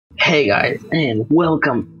Hey guys, and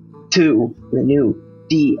welcome to the new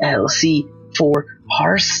DLC for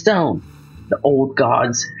Hearthstone. The old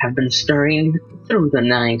gods have been stirring through the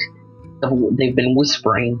night. They've been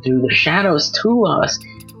whispering through the shadows to us,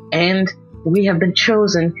 and we have been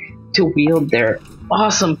chosen to wield their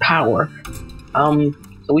awesome power. So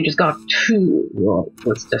we just got two. Well,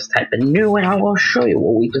 let's just type in new, and I will show you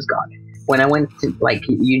what we just got. When I went to,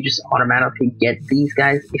 you just automatically get these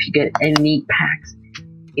guys if you get any packs.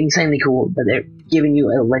 Insanely cool that they're giving you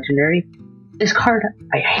a legendary. This card,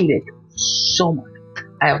 I hate it so much.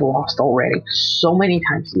 I have lost already so many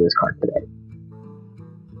times to this card today.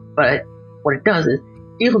 But what it does is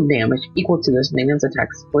deal damage equal to this minion's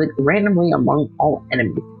attack split randomly among all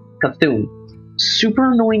enemies. Cthulhu.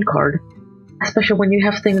 Super annoying card, especially when you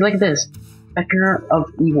have things like this. Beckoner of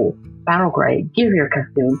Evil. Battlecry. Give your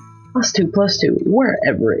Cthulhu +2/+2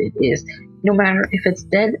 wherever it is. No matter if it's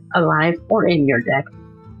dead, alive, or in your deck.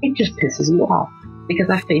 It just pisses you off, because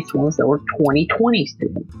I faced ones that were 20/20s to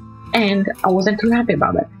them, and I wasn't too happy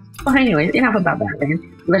about that. But anyways, enough about that,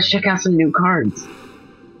 man. Let's check out some new cards.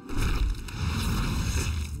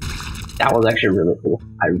 That was actually really cool.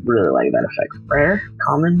 I really like that effect. Rare,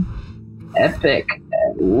 common, epic,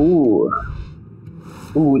 ooh,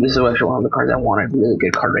 this is actually one of the cards I wanted. Really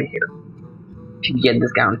good card right here. If you get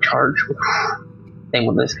this guy on charge, same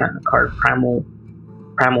with this kind of card. Primal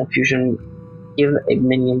Fusion. Give a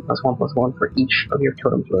minion +1/+1 for each of your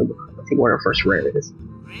totems. Let's see what our first rare is.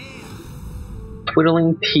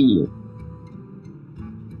 Twiddling Tea.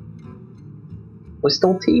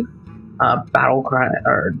 Whistle Tea. Battle cry,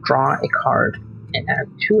 or draw a card and add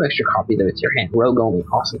 2 extra copies of it to your hand. Rogue only,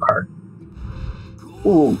 awesome card.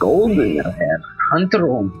 Ooh, golden I have. Hunter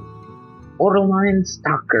Borderline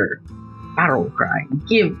Stalker. Battle Cry.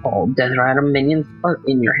 Give all Desert Item minions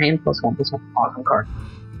in your hand +1/+1. Awesome card.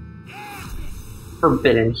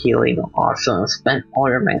 Forbidden Healing, awesome. Spend all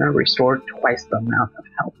your mana, restore twice the amount of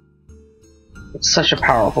health. It's such a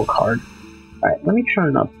powerful card. Alright, let me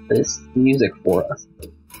turn up this music for us.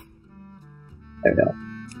 There we go.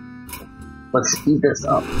 Let's speed this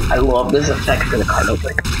up. I love this effect for the card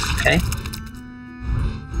opening. Okay?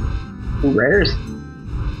 Rares.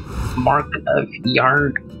 Mark of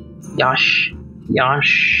Yasarj,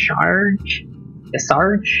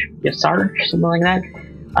 something like that.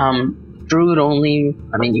 Druid only,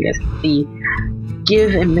 I mean, you guys can see.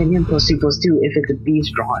 Give a minion +2/+2 if it's a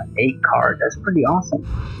beast, draw a card. That's pretty awesome.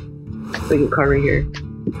 Look at card right here.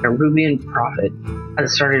 Peruvian Prophet. At the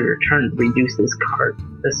start of your turn, reduce this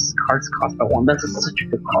card's cost by 1. That's such a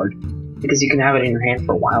good card, because you can have it in your hand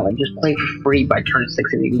for a while and just play for free by turn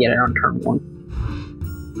 6 and you can get it on turn 1.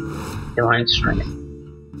 Divine Strength.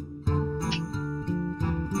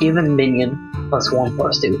 Give a minion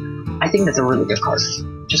 +1/+2. I think that's a really good card.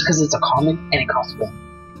 Just because it's a common and it costs 1.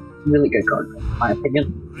 Really good card, in my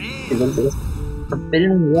opinion. It is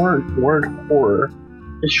Forbidden Word Horror.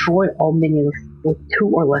 Destroy all minions with 2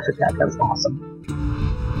 or less attack. That's awesome.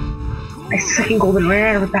 My second golden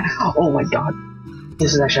rare with that. Oh my god.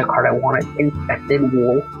 This is actually a card I wanted. Infected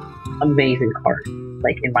Wolf. Amazing card.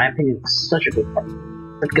 Like, in my opinion, it's such a good card.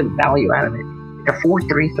 Such good value out of it. It's a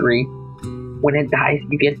 4/3/3. When it dies,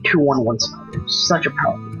 you get 2/1/1 spell. It's such a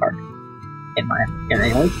powerful card. In my opinion,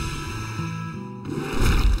 anyway.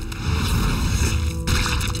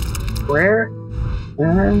 Rare?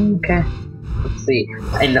 Okay. Let's see.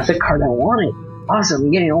 Another card I wanted. Awesome,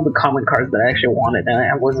 I'm getting all the common cards that I actually wanted, and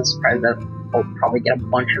I wasn't surprised that I'll probably get a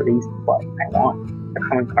bunch of these, but I want the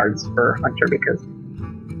common cards for Hunter because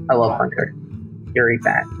I love Hunter. Fury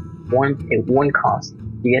Bat. 1 cost.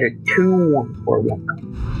 You get a 2/1 for 1 cost.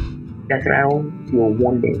 Death Rattle, deal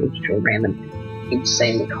 1 damage to a random each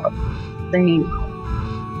same card. And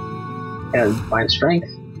Divine Strength,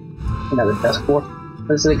 another Death 4.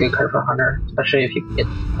 This is a good card for Hunter, especially if you get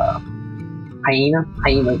Hyena.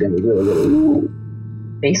 Hyena's gonna be really good. Ooh.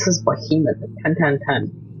 Faceless Behemoth, 10/10/10.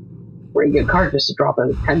 Pretty good card just to drop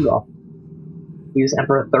as a 10 drop. Use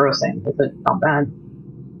Emperor Thorosane with it, not bad.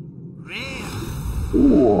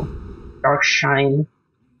 Ooh. Darkshire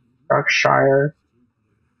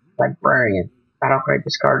Librarian. Battlecry,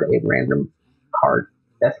 discard a random card.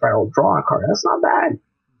 Death Rattle, draw a card. That's not bad.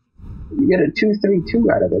 You get a 2/3/2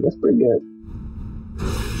 out of it. That's pretty good.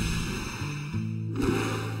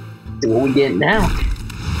 See what we get now.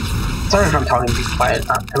 Sorry if I'm talking too quiet.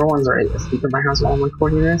 Everyone's already asleep in my house while I'm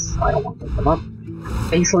recording this, so I don't want to wake them up.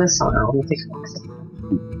 Faceless Summoner. Let me take some.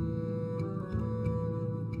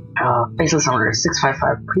 Faceless Summoner,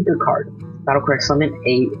 6/5/5. Pretty good card. Battlecry, summon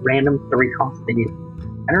a random 3-cost minion.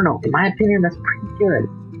 I don't know. In my opinion, that's pretty good.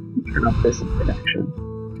 Turn up this in action.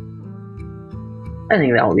 I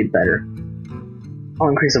think that will be better. I'll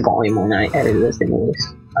increase the volume when I edit this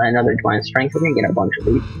anyways. Another Divine Strength, we're gonna get a bunch of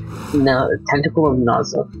these. Now, Tentacle of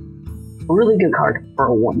Nausea. A really good card for a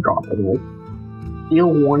 1-drop anyway.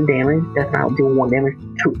 Deal 1 damage, Death Rattle, deal 1 damage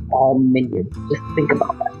to all minions. Just think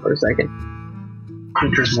about that for a second.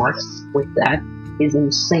 Hunter's Mark with that is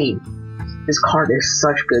insane. This card is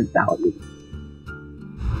such good value.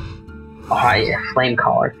 Oh yeah, Flame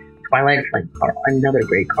Collar. Twilight Flame Collar, another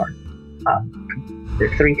great card. They're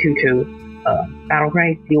 3/2/2, Battle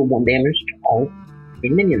Cry, deal 1 damage to all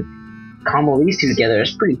minions. Combo these two together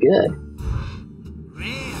is pretty good.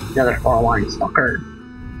 Another 4-line Stalker.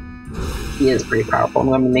 He is pretty powerful. I'm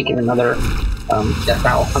going to be making another Death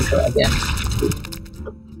Rattle Hunter again.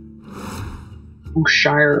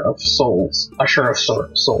 Usher of Souls. Usher of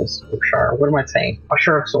Souls. Usher. What am I saying?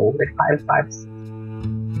 Usher of Souls. They're 5/5.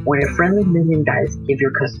 When a friendly minion dies, give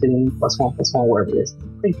your costume +1/+1, wherever it is.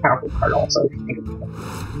 Pretty powerful card also, if you think about it.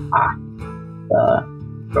 The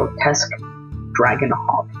Grotesque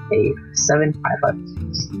Dragonhawk, a 7/5/5.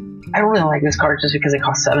 I don't really like this card just because it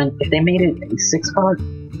costs 7. If they made it a 6-cost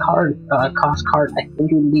card, I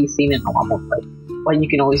think it would be seen in a lot more play. But you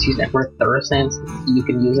can always use Emperor Thursands. You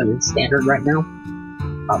can use them in Standard right now.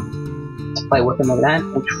 To play with them like that,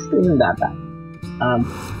 which isn't that bad.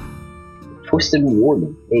 Twisted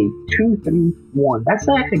Warden, a 2/3/1. That's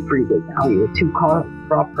actually pretty good value. A 2-card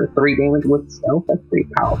drop for 3 damage with stealth. That's pretty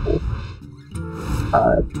powerful.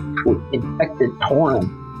 Infected Tauren.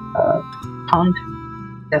 Taunt.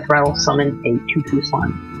 Death Rattle, summon a 2/2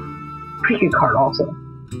 slime. Pretty good card also.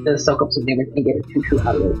 Does soak up some damage and get a 2/2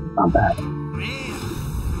 out of it. Not bad.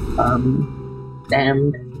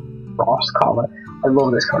 Damned Frost Collar. I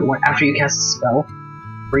love this card. When after you cast a spell,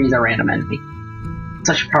 freeze a random enemy.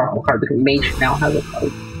 Such a powerful card because Mage now has a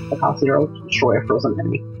card that costs 0 to destroy a frozen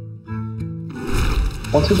enemy.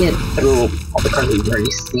 Once we get through all the cards we've already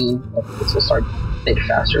seen, this will start a bit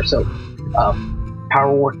faster. So,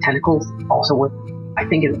 Power War Tentacles also with, I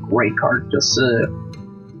think, is a great card just to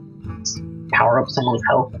power up someone's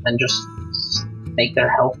health and then just make their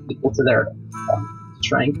health equal to their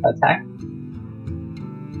strength attack.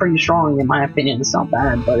 Pretty strong in my opinion. It's not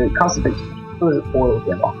bad, but it costs a bit. It was 4 would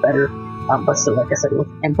be a lot better. But still, like I said, with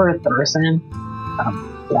Emperor Thursan,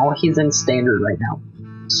 while he's in Standard right now,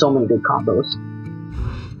 so many good combos.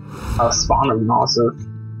 Spawn of Nausea,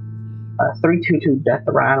 3/2/2 Death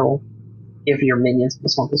Rattle, give your minions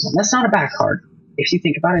 +1/+1. That's not a bad card. If you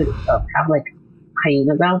think about it, have like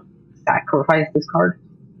Hyenas out, sacrifice this card,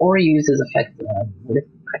 or use his effect. I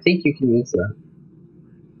think you can use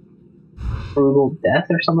Brutal Death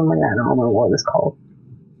or something like that. I don't remember what it's called.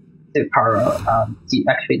 To power to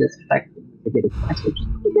activate this effect to get it back, which is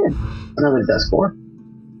pretty good. Another Duscor.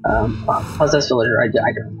 Possessed Villager, I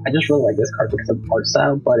just really like this card because of the art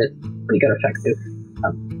style, but it's pretty good effect too.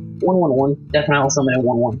 1/1/1, Death Rattle summon a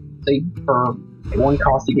 1/1. So for 1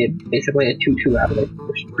 cost you get basically a 2/2 out of it,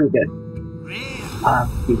 which is pretty good.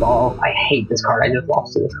 Evolve, I hate this card, I just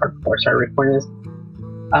lost to this card before I started recording this.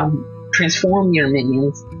 Transform your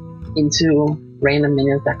minions into random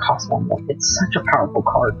minions that cost 1/1. It's such a powerful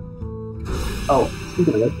card. Oh,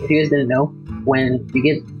 speaking of it, if you guys didn't know, when you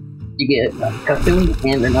get Cthulhu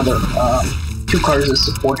and another 2 cards to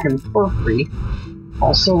support him for free.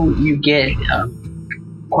 Also, you get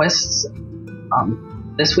quests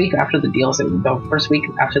this week after the DLC, the first week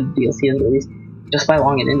after the DLC is released. Just by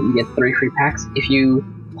logging in, you get 3 free packs. If you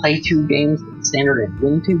play 2 games, Standard, and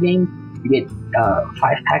win 2 games, you get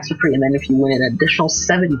 5 packs for free. And then if you win an additional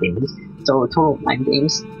 7 games, so a total of 9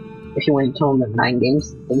 games, if you win a total of 9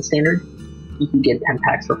 games in Standard, you can get 10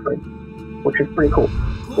 packs for free, which is pretty cool.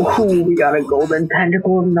 Ooh, we got a Golden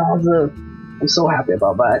Tentacle of Nausea. I'm so happy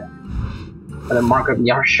about that. And the Mark of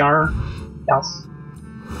Yashar. Yes.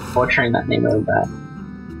 Butchering that name really bad.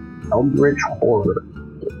 Eldritch Horror.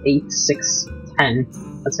 8/6/10.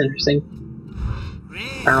 That's interesting. I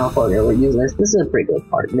don't know if I'll ever use this. This is a pretty good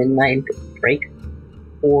card. Midnight Drake.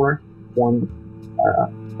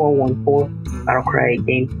 4/1/4. Battle Cry.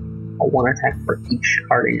 Gain a 1 attack for each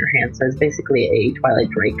card in your hand. So it's basically a Twilight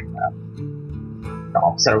Drake. The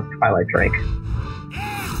opposite of Twilight Drake.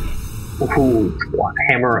 Ooh,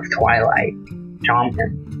 Hammer of Twilight.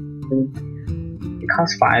 Shaman. It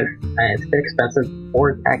costs 5, and it's a bit expensive. 4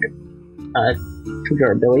 attack, 2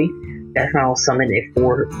 durability. Death Rattle summon a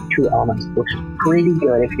 4/2 elements, which is pretty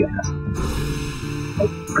good if you ask me.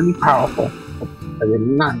 It's pretty powerful. I did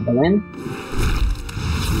not go in.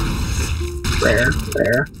 Rare.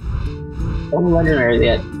 All the legendaries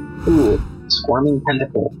yet. Ooh, Squirming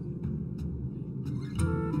Tentacle.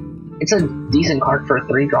 It's a decent card for a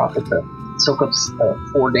 3-drop. It's a soak up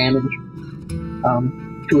 4 damage,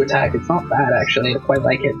 2 attack. It's not bad actually. I quite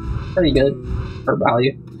like it. Pretty good. for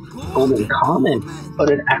value. Golden Common,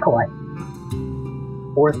 Hooded Acolyte.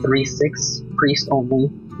 4/3/6, Priest only.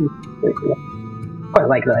 Pretty cool. Quite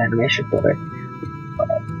like the animation for it.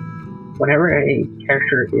 Whenever a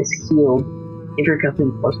character is healed, if you're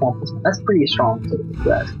cutting +1/+1, that's pretty strong to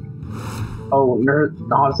you ask me. Oh,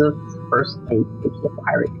 Nausea, first aid, which is a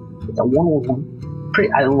pirate. It's a 1/1.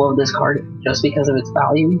 I love this card just because of its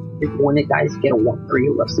value. If when it dies, you get a 1/3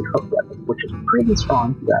 rusty hook weapon, which is pretty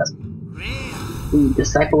strong to you ask me. The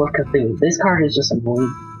Disciple of Cthulhu. This card is just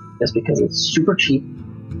annoying just because it's super cheap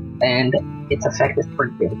and its effect is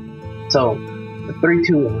pretty good. So, the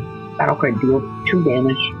 3/2 Battlecry deal 2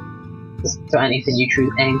 damage to anything you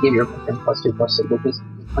choose and give your opponent +2/+2, which is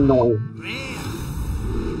annoying.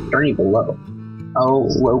 Journey Below. Oh,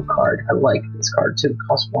 low card. I like this card too.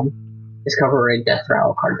 Cost 1. Discover a Death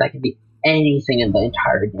Rattle card that can be anything in the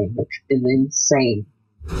entire game, which is insane,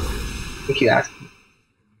 if you ask me.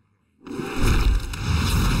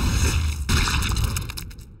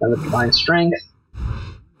 Another Divine Strength.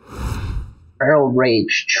 Feral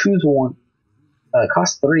Rage. Choose 1.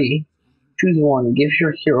 Cost 3. Choose 1. Gives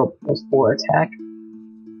your hero +4 attack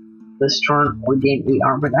this turn or gain 8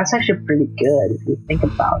 armor. That's actually pretty good if you think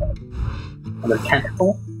about it. Another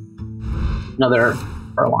Tentacle. Another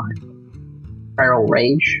Furline. Feral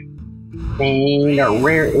Rage. And our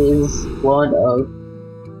rare is Blood of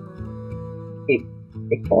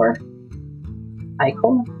Icor?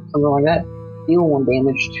 Something like that. Deal 1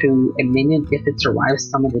 damage to a minion if it survives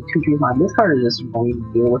summon the 2/2 line. This card is just annoying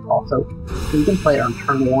to deal with also. You can play it on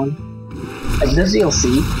turn 1. Like this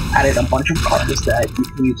DLC added a bunch of cards that you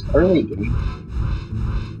can use early game.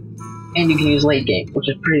 And you can use late game, which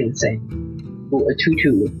is pretty insane. A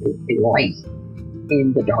 2/2 with a light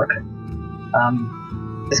in the dark.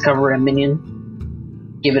 Discover a minion.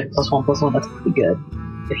 Give it +1/+1. That's pretty good.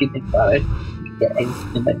 If you think about it. You can get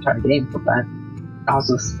anything in the entire game for that.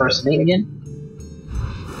 Also, first mate again.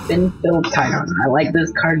 Spin-Filled Titan. I like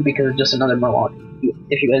this card because it's just another Murloc.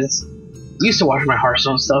 If you guys used to watch my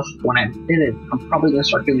Hearthstone stuff, when I did it, I'm probably going to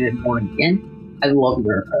start doing it more again. I love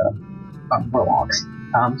their Murlocs.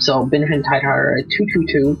 So, Benefit Tidehunter, a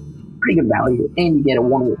 2/2/2, pretty good value, and you get a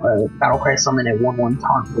Battlecry summon a 1/1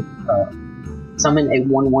 taunt with summon a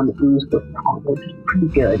 1/1 ooze with taunt, which is pretty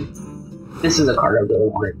good. This is a card I really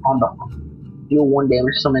wanted on the hunt. Deal 1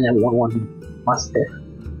 damage, summon a 1/1 Mustiff.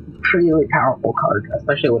 Pretty powerful card,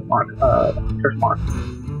 especially with Curse Mark.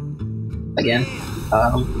 Again,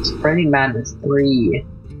 Spreading Madness 3.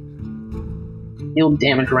 Deal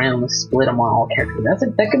damage randomly, split them on all characters.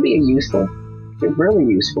 That could be really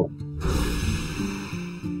useful.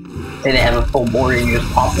 Say they have a full board and you just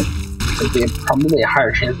pop it. There'd be probably a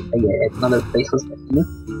higher chance that they get another Faceless Behemoth.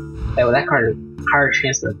 So with that card, higher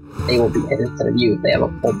chance that they will be hit instead of you if they have a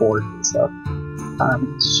full board and stuff.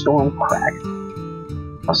 Stormcrack.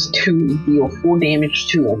 +2, deal 4 damage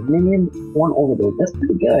to a minion, 1 overload. That's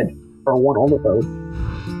pretty good for 1 overload.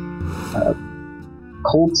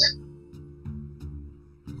 Cult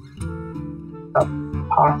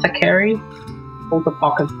Apothecary? Cult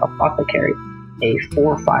Apothecary. A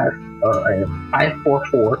 4/5 or a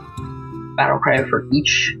 5/4/4 battle cry for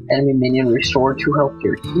each enemy minion. Restore 2 health to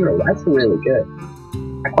your hero. That's really good.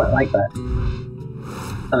 I quite like that.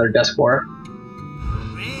 Another Duskboar.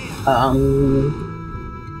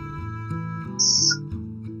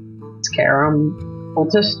 Scarum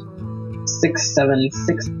Cultist.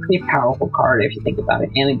 6/7/6. Pretty powerful card if you think about it.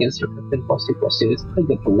 And it gives you +2/+2. It's pretty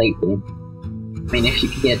good for late game. I mean, if you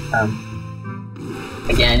could get,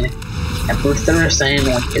 again, Emperor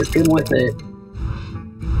Sandwich is good with it.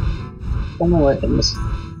 Don't know what it is.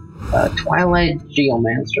 Twilight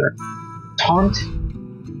Geomancer. Taunt.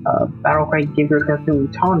 Battlecry, give your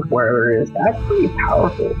Cthulhu taunt wherever it is. That's pretty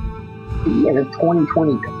powerful. You get a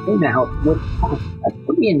 2020 Cthulhu out with taunt. That's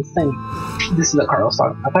pretty insane. This is a card I was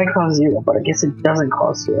talking about. I thought it cost 0, but I guess it doesn't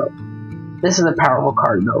cost 0. This is a powerful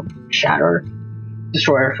card though. Shatter.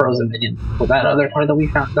 Destroy a frozen minion. With that other card that we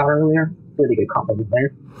found out earlier. Really good combo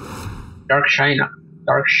there. Darkshire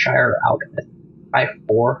Alchemist.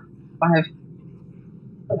 5/4/5.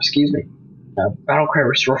 Oh, excuse me. Battlecry,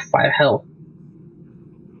 restore 5 health.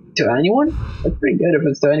 To anyone? That's pretty good if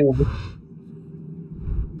it's to anyone.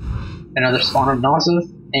 Another Spawn of Nausea,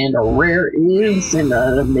 and a rare is in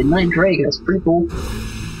the Midnight Drake. That's pretty cool.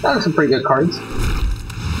 That are some pretty good cards.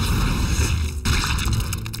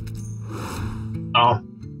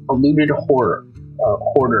 Eluded Hoarder.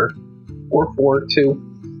 4/4/2.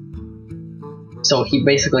 So he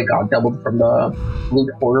basically got doubled from the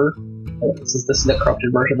Loot Hoarder. This is the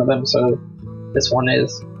corrupted version of him, so this one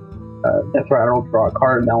is Death Rattle, draw a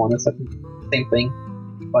card. That one is the same thing,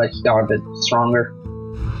 but he got a bit stronger.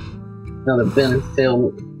 Another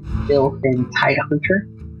built-in Tide Hunter.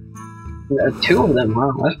 2 of them,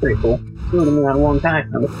 wow, that's pretty cool. 2 of them in one pack.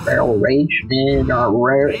 Another Feral Rage, and our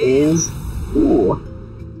rare is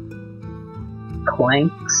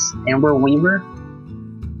Clanks, Amber Weaver.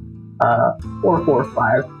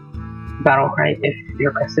 4/4/5 Battle Cry. If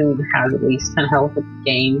your Cthulhu has at least 10 health, it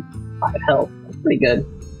gain 5 health. That's pretty good.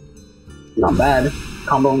 Not bad.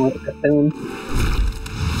 Comboing with a Cthulhu.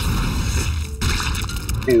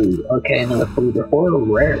 Dude, okay, another food report.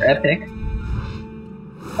 Rare epic.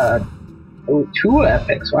 2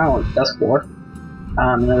 epics. Wow, that's 4.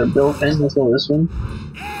 Another built-in. Let's go with this one.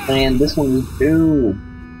 And this one is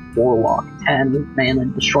Warlock. 10 mana,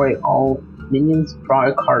 destroy all minions, draw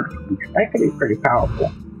a card from each. That could be pretty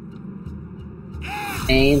powerful.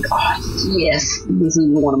 And, oh yes, this is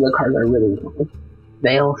one of the cards I really want.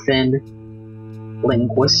 Veilfin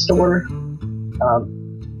Linguistor.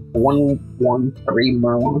 1/1/3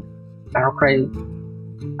 Murloc. Battle Cry.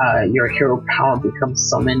 Your hero power becomes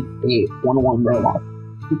summoned a 1/1 Murloc.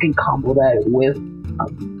 You can combo that with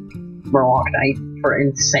Murloc Knight for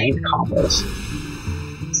insane combos.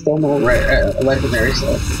 Still no rare, legendary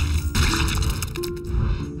stuff.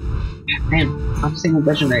 Man, I'm single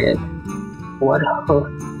legendary yet. Bloodhoof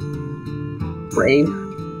Brave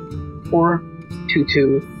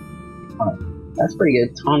 4/2/2. That's pretty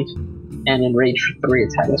good. Taunt and Enrage for 3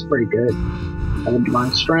 attack. That's pretty good. Another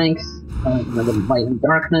Divine Strength. Another Light and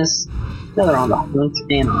Darkness. Another on the hunt.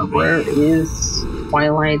 And our rare is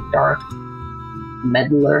Twilight Dark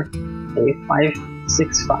Meddler. A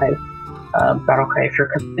 5/6/5 Battle Cry. If your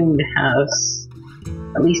Cthulhu has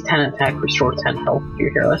at least 10 attack, restore 10 health to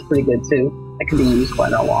your hero. That's pretty good too. That can be used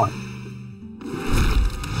quite a lot.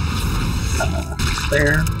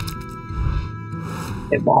 There.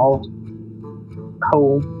 Evolved.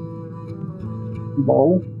 Cobalt,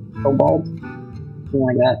 something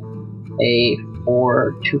like that. A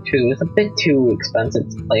 4/2/2. It's a bit too expensive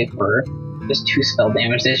to play for just 2 spell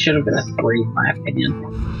damage. It should have been a 3 in my opinion.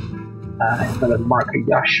 Another Marker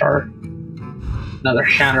Yashar. Another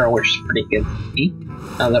Shatter, which is pretty good for me.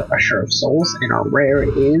 Another Usher of Souls, and our rare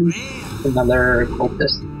is another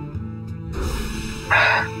Cultist.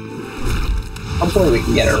 Hopefully we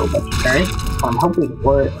can get a legendary. I'm hoping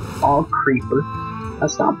for it. All Creeper.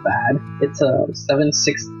 That's not bad. It's a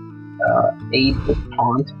 7/6/8 with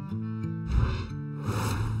Taunt.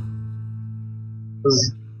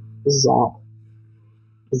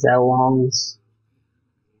 Zelongs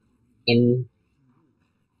in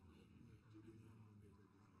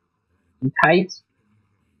tight.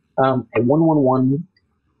 A 1/1/1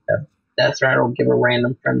 Death Rattle, give a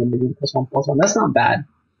random friendly minion +1/+1. That's not bad.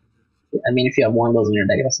 I mean, if you have one of those in your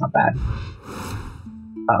deck, that's not bad.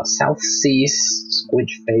 South Seas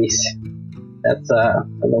Squidge Face. That's a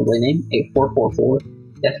lovely name. A 4/4/4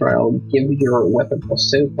 Death Rattle, give your weapon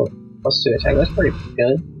 +2 attack. That's pretty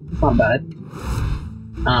good. It's not bad.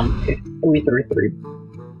 A 3/3/3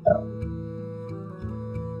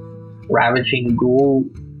 Ravaging Ghoul.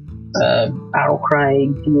 Battle Cry,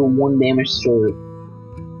 deal 1 damage to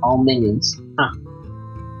all minions.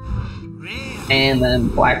 And then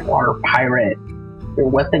Blackwater Pirate. Your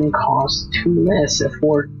weapon costs 2 less at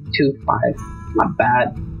 4/2/5. Not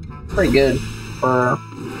bad. Pretty good for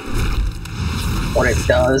what it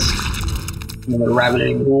does. Another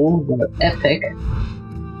Ravaging Ghoul. Another Epic.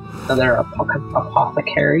 Another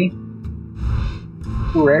Apothecary.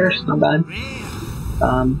 2 rares, not bad.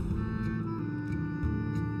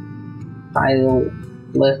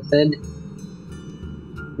 Silithid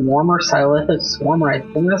Swarmer, Silithid Swarmer, I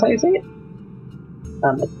think that's how you say it.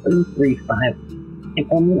 It's 3/3/5. Can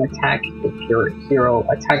only attack if your hero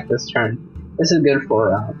attack this turn. This is good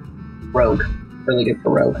for Rogue. Really good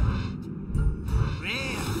for Rogue.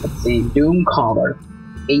 Let's see, Doom Caller.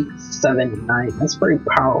 8/7/9. That's pretty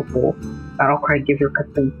powerful. Battle Cry, give your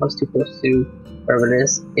Cthulhu +2/+2, whatever it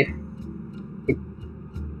is.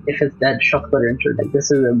 If it's dead, shuffle it into your deck. This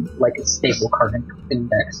is like a staple card in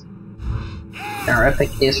decks. And our epic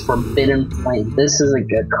is Forbidden Flame. This is a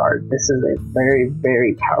good card. This is a very,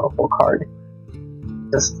 very powerful card.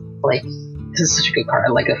 Just like, this is such a good card. I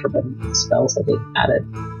like the forbidden spells that they added.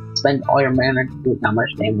 Spend all your mana to do that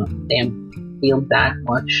much deal that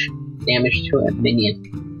much damage to a minion.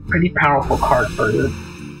 Pretty powerful card for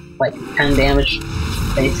like 10 damage,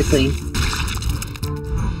 basically.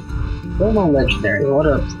 Still no legendary. What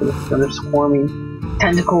up? Another Squirming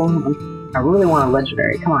Tentacle. I really want a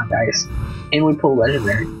legendary. Come on, guys. And we pull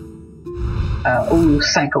legendary.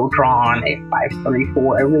 Psychodron, a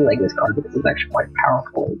 5/3/4. I really like this card because it's actually quite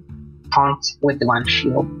powerful. Taunt with Divine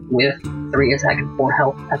Shield with 3 attack and 4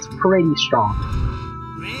 health. That's pretty strong.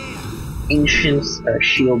 Ancient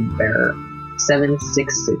Shield Bearer,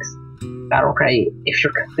 766. Battle cry. If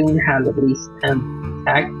your Cthulhu has at least 10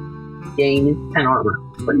 attack, gain 10 armor.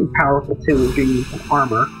 Pretty powerful too if you're using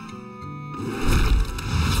armor.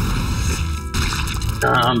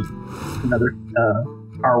 Another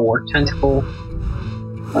Power War Tentacle,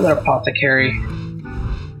 another Apothecary,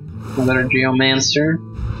 another Geomancer,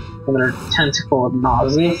 another Tentacle of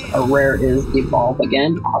Nauseous. A rare is Evolve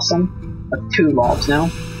again. Awesome. That's 2 evolves now.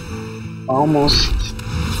 Almost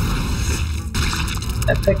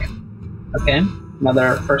epic. Okay.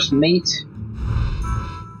 Another First Mate,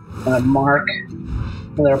 another Mark,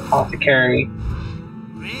 another Apothecary,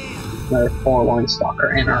 another 4-1 Stalker,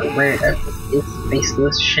 and our rare epic is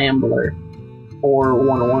Faceless Shambler.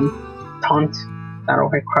 4-1-1 Taunt. Battle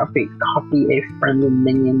cry. Copy a friendly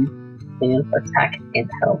minion's attack and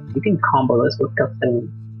health. You can combo this with Cthulhu.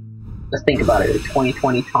 Just think about it. A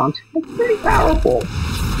 20-20 Taunt. It's pretty powerful.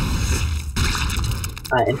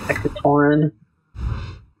 Infected Tauren.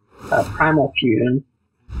 Primal Fusion.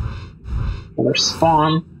 Another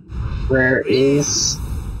Spawn. Rare is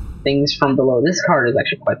Things from Below. This card is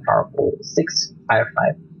actually quite powerful.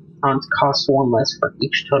 6/5/5. Taunt costs 1 less for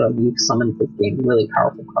each totem you've summoned this game. Really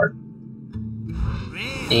powerful card.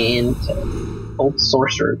 And Old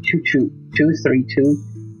Sorcerer, 2/2/2/3/2.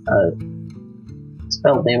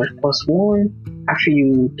 Spell damage +1. After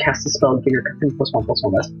you cast the spell, give your Cthulhu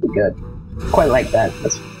 +1/+1. That's pretty good. Quite like that.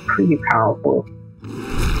 That's pretty powerful.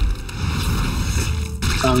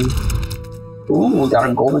 Ooh, we got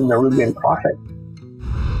a Golden Nerubian Prophet.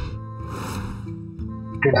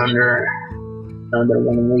 And under another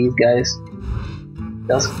one of these guys.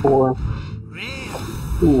 Duskboar.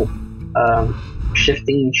 Ooh.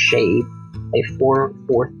 Shifting Shade. A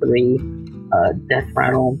 4/4/3 Death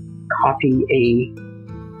Rattle. Copy a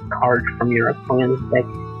card from your opponent's deck.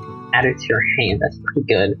 Add it to your hand. That's pretty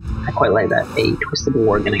good. I quite like that. A Twisted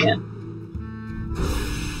Worgen again.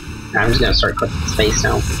 I'm just gonna start clicking space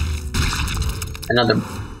now. Another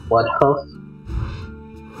Blood Hoof.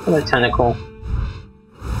 Another Tentacle.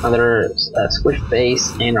 Another Squish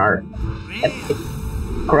Face, and our Epic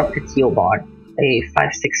Corrupted Healbot. A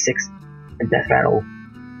 5/6/6 Death Rattle.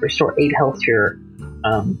 Restore 8 health to your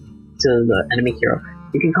to the enemy hero.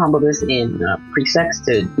 You can combo this in Presex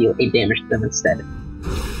to deal 8 damage to them instead.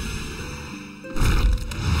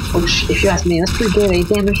 Which, if you ask me, that's pretty good. 8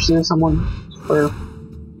 damage to someone for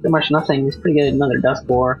pretty much nothing. It's pretty good. Another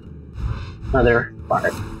Duskboar. Another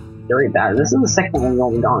Fire. Very bad. This is the second one we've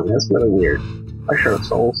only gone. That's really weird. Pressure of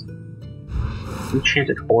Souls.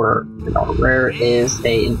 Enchanted Horror. And our rare is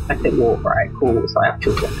a Infected Wolf. Alright, cool. So I have 2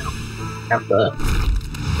 of them now. I have the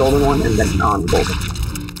golden one and the non-golden one.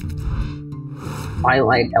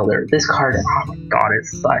 Twilight Elder. This card, oh my god,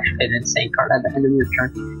 it's such an insane card. At the end of your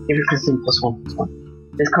turn, give your Cthulhu +1/+1.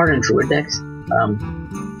 This card in Druid decks,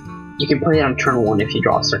 you can play it on turn 1 if you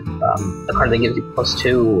draw the card that gives you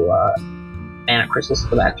 +2 mana crystals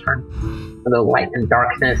for that turn. For the Light and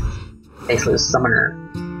Darkness, Faceless Summoner.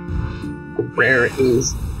 The rare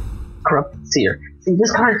is Corrupted Seer. See,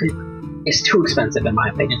 this card is too expensive in my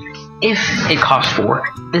opinion. If it cost 4,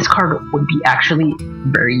 this card would be actually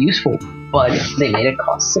very useful. But they made it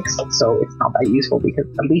cost 6, so it's not that useful because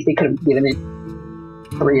at least they could have given it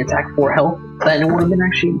 3 attack, 4 health, then it would have been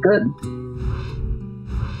actually good.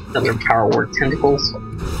 Another Power War Tentacles.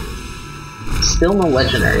 Still no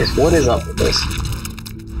legendaries. What is up with this?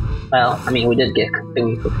 Well, I mean, we did get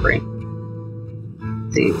Cthulhu for free.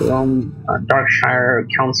 Let's see, Darkshire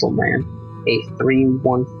Councilman, a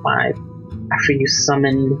 3/1/5. After you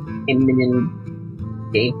summon a minion,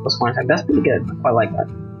 gain +1 attack. That's pretty good. I quite like that.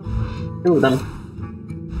 2 of them.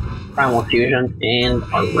 Primal Fusion, and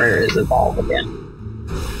our rare is Evolve again.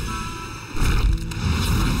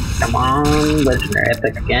 Come on, Legendary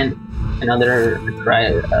Epic again. Another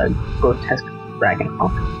Grotesque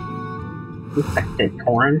Dragonhawk. Infected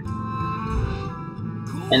Tauren.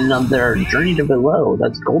 Another Journey to Below.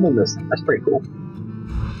 That's golden this time. That's pretty cool.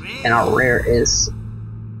 And our rare is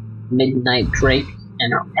Midnight Drake.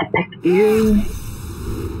 And our epic is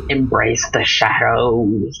Embrace the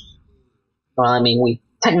Shadows. Well, I mean, we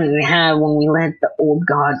technically have when we let the old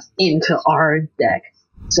gods into our deck.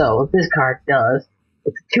 So, what this card does,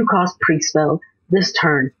 it's a 2-cost pre-spell. This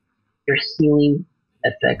turn, your healing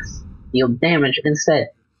effects deal damage instead.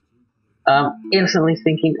 Instantly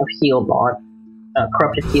thinking of Healbot.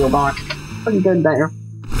 Corrupted Healbot. Pretty good there.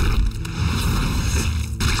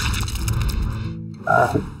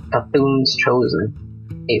 Cthulhu's Chosen.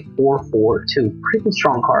 A 4/4/2. Pretty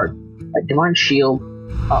strong card. A Divine Shield.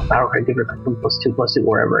 Battle card, give your Cthulhu +2/+2,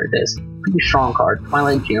 wherever it is. Pretty strong card.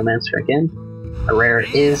 Twilight Geomancer again. A rare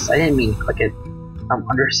is, I didn't mean to click it.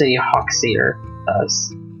 Undercity Hawkseer,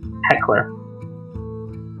 Heckler.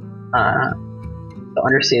 The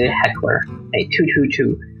Undercity Heckler, a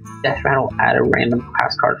 2/2/2 death rattle. Add a random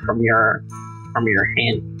class card from your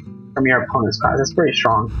opponent's class. That's pretty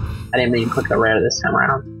strong. I didn't mean to click the rare this time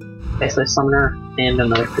around. Basically, Summoner and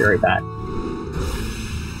another Fury Bat.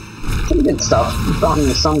 Some good stuff. We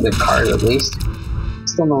found some good cards at least.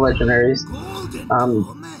 Still no legendaries.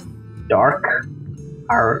 Dark,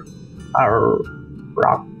 Araka,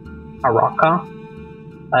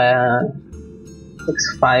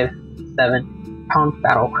 6/5/7. Pound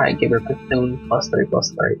Battle Cry, give her Platoon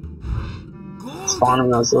 +3/+3. Spawn of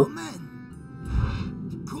Nuzzle.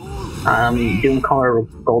 Doomcaller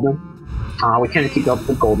Golden. We can't keep up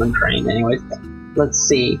the Golden train, anyways. Let's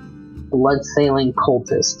see. Blood Sailing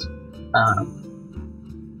Cultist.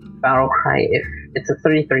 Battle Cry. If it's a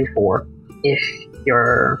 3/3/4. If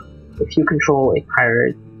you control a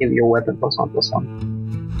pirate, give your weapon +1/+1.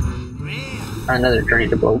 Another Journey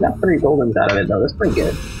to Blow. Got 3 Goldens out of it though. That's pretty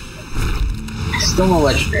good. Still no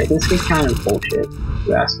legendary. This is kind of bullshit, if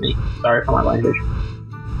you ask me. Sorry for my language.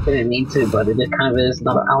 Didn't mean to, but it kind of is.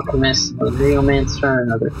 Another Alchemist, another Geomancer,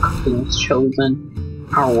 another Queen's Chosen,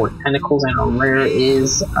 Power Word Tentacles, and a rare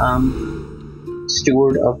is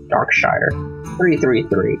Steward of Darkshire.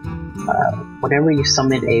 3/3/3. Whenever you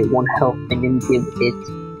summon a 1 health minion, give it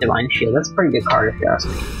Divine Shield. That's a pretty good card if you ask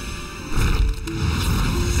me.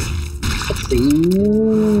 Let's see.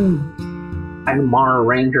 Magmar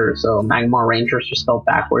Ranger. So Magmar Rangers are spelled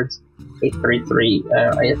backwards. A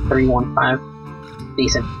 3/3/15.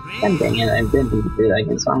 Decent. God dang it, I didn't need to do that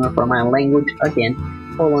again. So I'm going for my language again.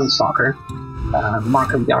 Forlorn Soccer.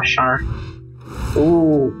 Mark of Yashar.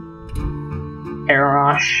 Ooh.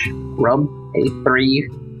 Arash Rub. A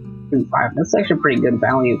 3/5. That's actually pretty good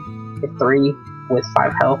value. A 3 with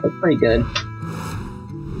 5 health. That's pretty good.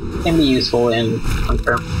 Can be useful in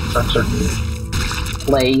Hunter for certain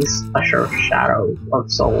plays. Usher of Shadow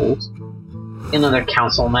of Souls. Another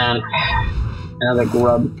Councilman. Another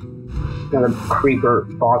Grub. Another Creeper,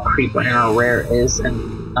 Bog Creeper, and our rare is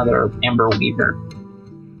another Amber Weaver.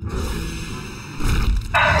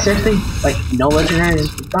 Seriously, like, no legendaries.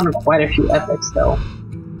 We've done quite a few epics though.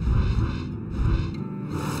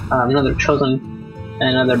 Another Chosen,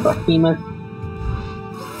 and another Behemoth.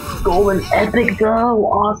 Golden Epic though,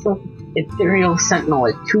 awesome. Ethereal Sentinel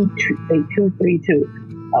at 2/3/2.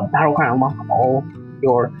 Battle Cry, unlock all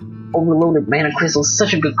your overloaded mana crystals.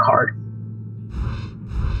 Such a good card.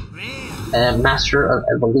 Master of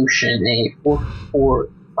Evolution, a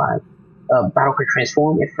 4/4/5. Battle Cry,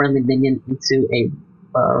 transform a friendly minion into a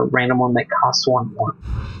random one that costs 1 more.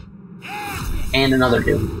 And another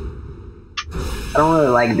Doom. I don't really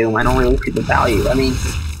like Doom. I don't really see the value. I mean,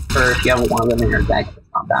 for if you have one of them in your deck,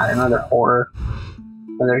 it's not bad. Another Horror,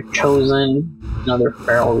 another Chosen, another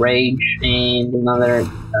Feral Rage, and another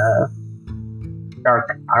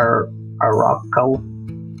Dark Arako.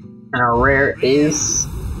 And our rare is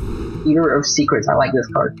Eater of Secrets. I like this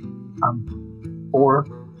card. 4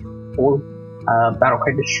 Battle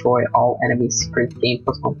Cry, destroy all enemy secrets. Gain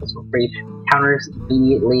 +1/+1 for each. Counters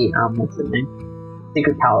immediately. What's the name?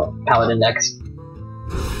 Secret Paladin Dex.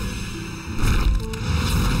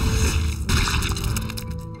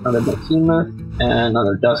 Another Behemoth, and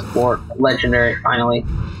another Duskboard. Legendary, finally.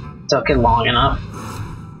 Took it long enough.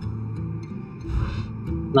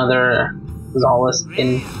 Another Zolus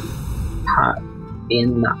in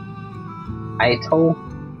Idol.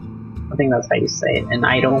 I think that's how you say it. An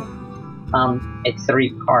Idol. A 3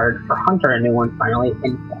 card for Hunter, a new one finally.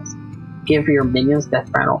 Infest. Give your minions death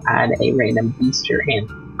rattle, add a random beast to your hand.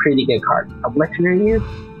 Pretty good card. A legendary here?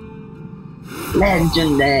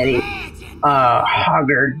 Legendary!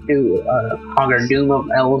 Hogger Doom of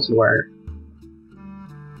Ellsworth.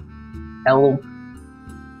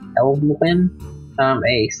 Elwyn?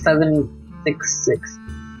 A 7/6/6.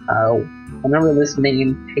 Whenever this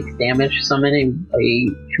minion takes damage, summoning a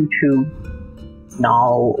 2/2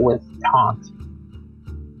 Null with Taunt.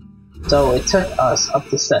 So it took us up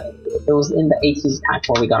to 7. It was in the 80s time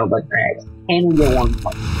before we got a legendary. Can we get 1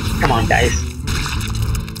 more? Come on, guys.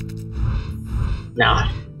 No.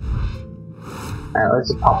 Let's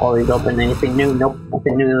just pop all these open. Anything new? Nope,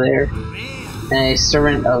 nothing new there. A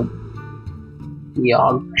Servant of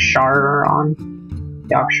Yogg-Saron.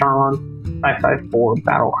 5/4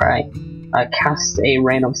 Battle Cry. Cast a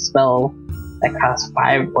random spell that costs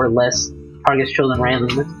 5 or less. Targets chosen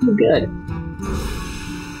randomly. That's pretty good.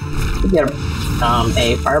 We get a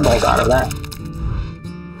Firebolt out of that.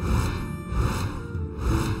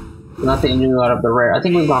 Nothing new out of the rare. I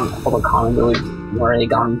think we've gone all the common, but we've already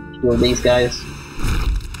gone 2 of these guys.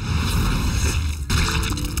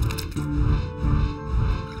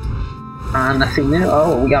 Nothing new.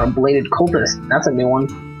 Oh, we got a Bladed Cultist. That's a new one.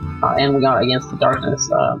 And we got Against the Darkness.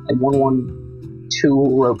 A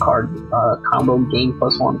 1/1/2 road card combo game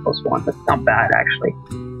 +1/+1. That's not bad, actually.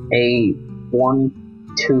 A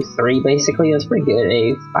 1/2/3 basically. That's pretty good.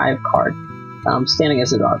 A 5 card. Stand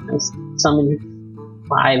Against the Darkness. Summon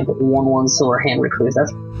 5 1/1 Silver Hand Recruits.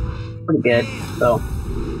 That's pretty good. So,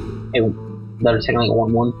 that are technically a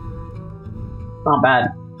 1/1. Not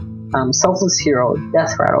bad. Selfless Hero,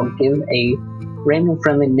 Death Rattle, give a random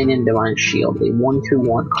friendly minion Divine Shield, a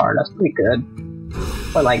 1/2/1 card. That's pretty good.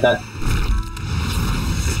 I like that.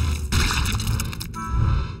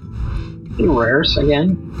 Few rares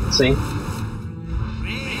again. Let's see.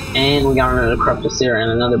 And we got another Corrupted Seer and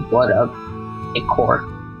another Blood Up, a core.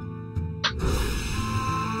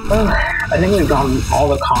 I think we've gotten all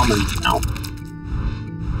the commons now.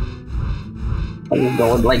 Let's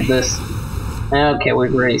go with like this. Okay,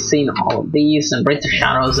 we've already seen all of these, and Break the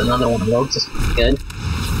Shadows, another one of those, is pretty good.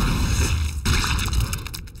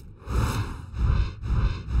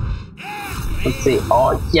 Let's see,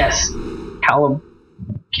 oh yes!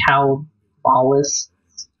 Calvalis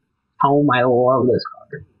Home, I love this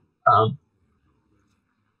card.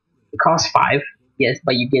 It costs 5, yes,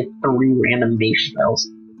 but you get 3 random base spells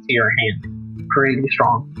to your hand. Pretty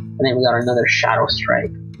strong. And then we got another Shadow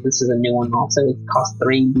Strike. This is a new one also. It costs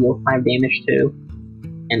 3, deal 5 damage to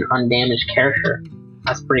an undamaged character.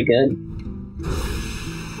 That's pretty good.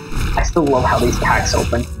 I still love how these packs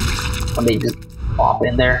open when they just pop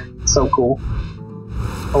in there. It's so cool.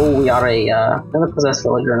 Oh, we got a another Possessed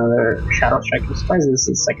Villager, another Shadow Strike. I'm surprised this is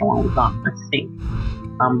the second one we've gotten, I think.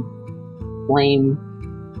 Flame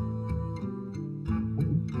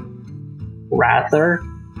Rather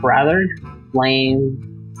Flame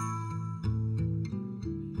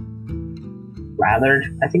Rathered,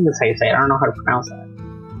 I think that's how you say it. I don't know how to pronounce that.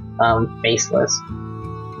 Faceless.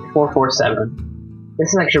 4/4/7. This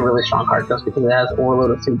is actually a really strong card just because it has Overload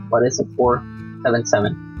of 2, but it's a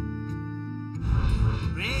 4/7/7.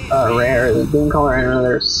 Rare, the Doom Color, and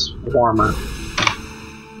another Swarmer.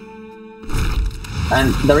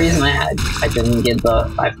 And the reason I didn't get the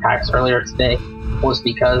 5 packs earlier today was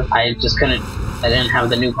because I didn't have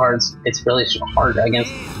the new cards. It's really hard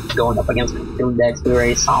going up against Doom decks. We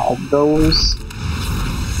already saw all those.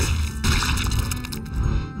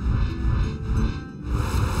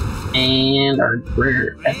 And our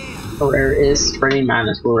rare is Spreading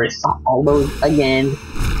Madness. We already saw all those again.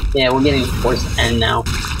 Yeah, we're getting towards the end now.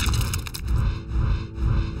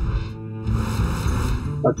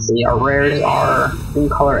 Let's see, our rares are Doom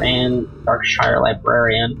Color and Darkshire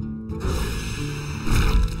Librarian.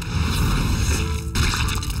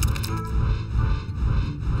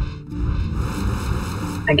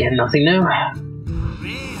 Again, nothing new.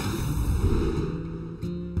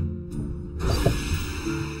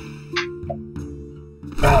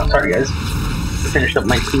 Oh, sorry guys. Finished up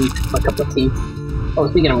my cup of tea. Oh,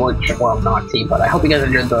 speaking of which, well, not tea, but I hope you guys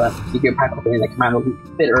enjoyed the video pack opening that came out a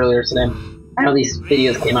bit earlier today. I know these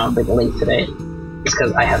videos came out a bit late today, just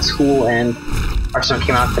because I have school and Hearthstone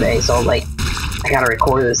came out today, so like, I gotta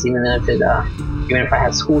record this even if I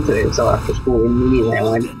had school today. So after school, immediately I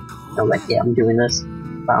went, and I was like, yeah, I'm doing this.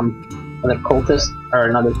 Another Cultist, or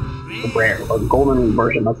another rare, or golden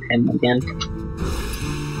version of him again.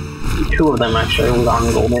 2 of them actually was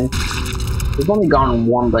on golden. We've only gotten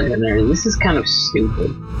 1 legendary. This is kind of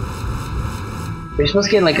stupid. We're supposed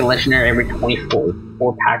to get like a legendary every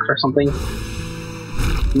 24 packs or something.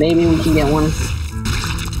 Maybe we can get one.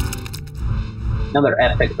 Another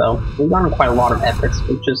epic though. We've gotten quite a lot of epics,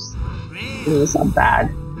 which is, it's not bad.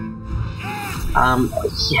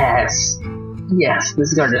 Yes,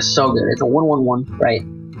 this card is so good. It's a 1/1/1, right?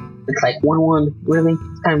 It's like 1/1, really?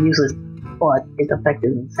 It's kind of useless, but its effect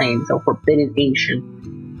is insane. So Forbidden Ancient,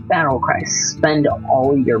 Battle Cry, spend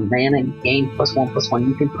all your mana, gain +1/+1.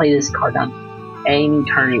 You can play this card on any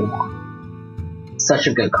turn you want. Such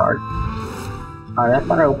a good card. Alright, I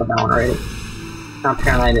thought I opened that one already. Now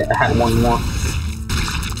apparently I had one more.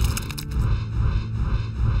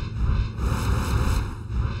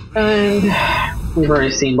 And we've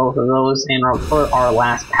already seen both of those, and for our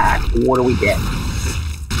last pack, what do we get?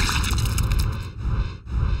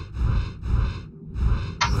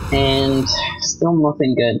 And still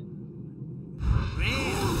nothing good.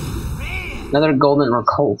 Another Golden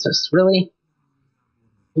Cultist, really?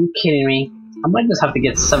 Are you kidding me? I might just have to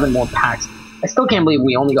get 7 more packs. I still can't believe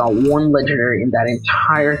we only got 1 legendary in that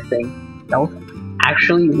entire thing. That was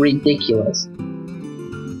actually ridiculous.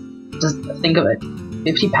 Just think of it.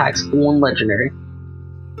 50 packs, 1 legendary.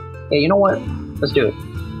 Yeah, you know what? Let's do it.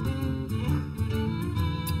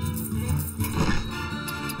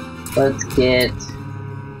 Let's get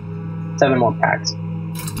 7 more packs.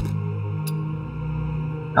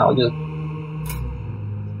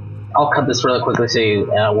 I'll cut this really quickly so you,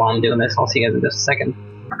 while I'm doing this, I'll see you guys in just a second.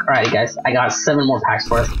 Alright guys, I got 7 more packs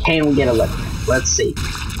for us. Can we get a legendary? Let's see.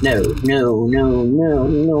 No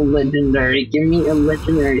legendary. Give me a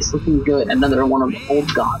legendary, something good. Another one of the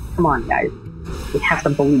old gods. Come on guys. We have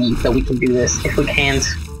to believe that we can do this. If we can't,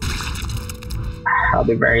 I'll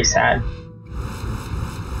be very sad.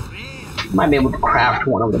 Might be able to craft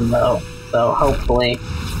one of them though, so hopefully.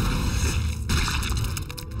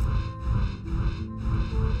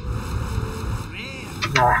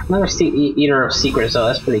 Another Eater of Secrets though,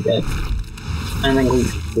 that's pretty good. I think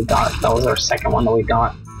we got, that was our second one that we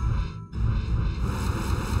got.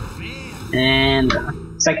 And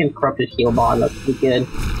second Corrupted Heal Bond, that's pretty good.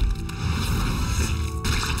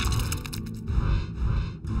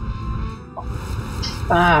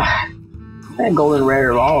 And Golden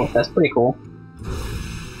Rare Evolve, that's pretty cool.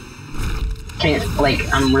 Can't, like,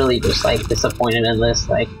 I'm really just, like, disappointed in this,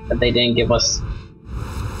 like, that they didn't give us.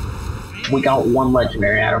 We got 1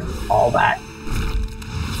 legendary out of all that.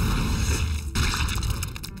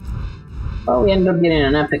 Well, we ended up getting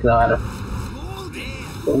an epic though out of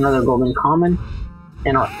another golden common.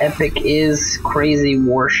 And our epic is Crazy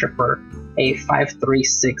Worshipper, a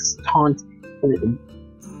 5/3/6 taunt.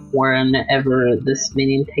 Whenever this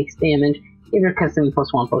minion takes damage, give your custom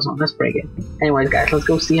 +1/+1. That's pretty good. Anyways, guys, let's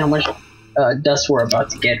go see how much dust we're about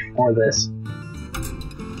to get for this.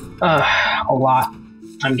 A lot.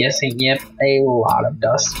 I'm guessing, yep, a lot of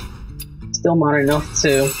dust. Still not enough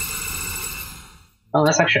to... Oh,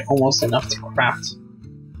 that's actually almost enough to craft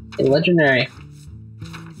a legendary.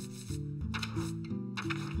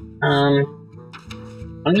 I'm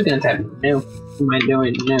just gonna type new. What am I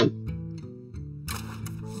doing? New.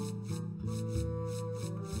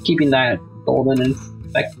 Keeping that golden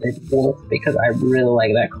infected wolf because I really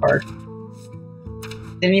like that card.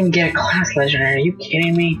 Didn't even get a class legendary. Are you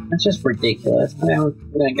kidding me? That's just ridiculous. I'm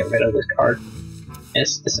gonna get rid of this card.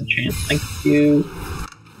 It's disenchant. Thank you.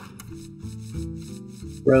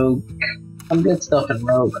 Rogue. Some good stuff in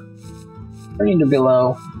Rogue. Bring to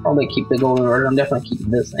below. Probably keep the golden version. I'm definitely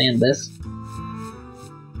keeping this and this.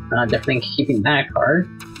 Definitely keeping that card.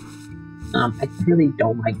 I really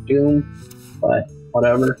don't like Doom, but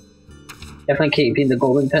whatever. Definitely keeping the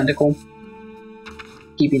golden tentacle.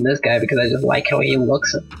 Keeping this guy because I just like how he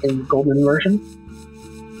looks in the golden version.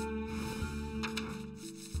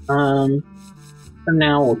 For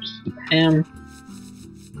now, we'll keep him.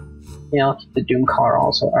 Yeah, I'll keep the Doom collar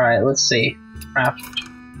also. Alright, let's see. Craft.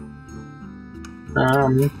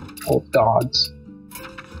 Old gods.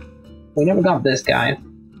 We never got this guy.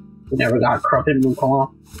 We never got Corrupted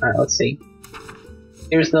Mooncaw. Alright, let's see.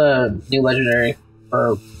 Here's the new legendary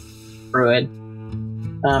for Druid.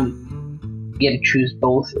 You get to choose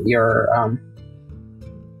both your,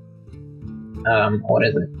 what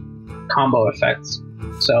is it? Combo effects.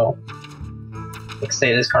 So, like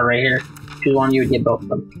say this card right here. Choose one, you would get both of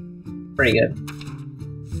them. Pretty good.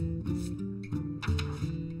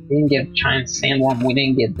 We didn't get Giant Sandworm, we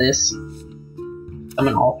didn't get this.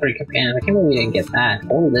 Summon all 3 companions. I can't believe we didn't get that.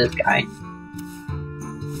 Oh, this guy.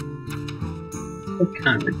 It's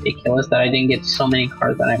kind of ridiculous that I didn't get so many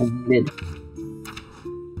cards that I did.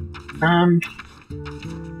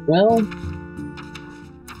 Well,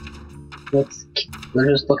 let's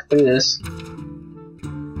just look through this.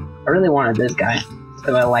 I really wanted this guy,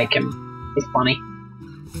 because I like him. He's funny.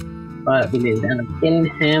 But we didn't end up getting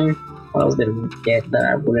him. What else did we get that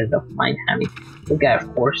I wouldn't have mind having? This guy,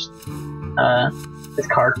 of course. This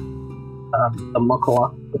card. The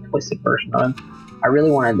Mukula, the twisted version of him. I really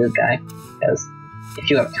wanted this guy, because if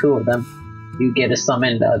you have 2 of them, you get to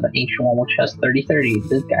summon the ancient one, which has 30/30.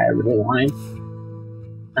 This guy I really wanted.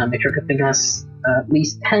 If your companion has at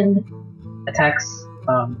least 10 attacks,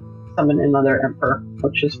 summon another Emperor,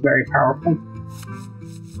 which is very powerful.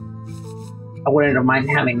 I wouldn't have mind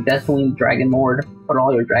having Deathwing Dragon Lord. Put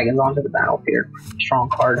all your dragons onto the battlefield. Strong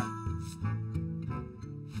card.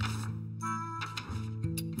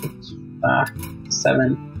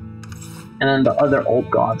 7. And then the other old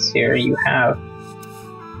gods here, you have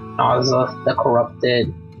Naza, the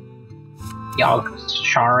Corrupted,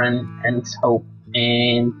 Yogg-Saron, and Hope,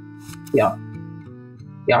 and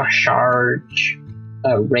Yasharj,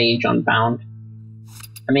 Rage Unbound.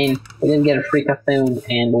 I mean, we didn't get a free Cthulhu,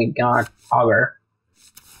 and we got Augur.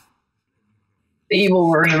 The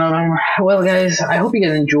evil version of him. Well, guys, I hope you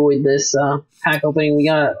guys enjoyed this pack opening we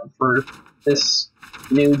got for this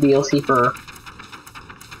new DLC for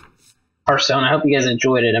Hearthstone. I hope you guys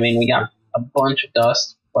enjoyed it. I mean, we got a bunch of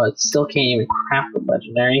dust, but still can't even craft the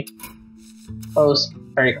legendary. Close,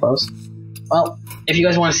 very close. well, if you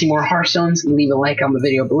guys want to see more Hearthstones, leave a like on the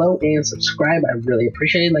video below and subscribe. I really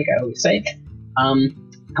appreciate it, like I always say.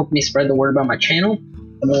 Help me spread the word about my channel.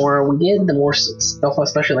 The more we get, the more stuff,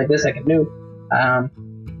 especially like this, I can do.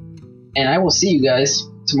 And I will see you guys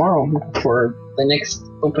tomorrow for the next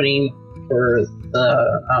opening for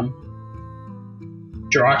the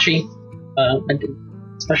Jirachi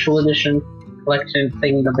special edition collection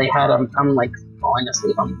thing that they had. I'm like falling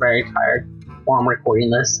asleep. I'm very tired while I'm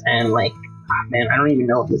recording this, and like, man, I don't even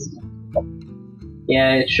know if this is.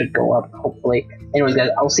 Yeah, it should go up hopefully. Anyways, guys,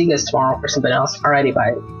 I'll see you guys tomorrow for something else. Alrighty,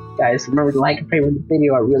 bye, guys. Remember to like and favorite the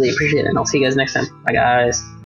video. I really appreciate it, and I'll see you guys next time. Bye, guys.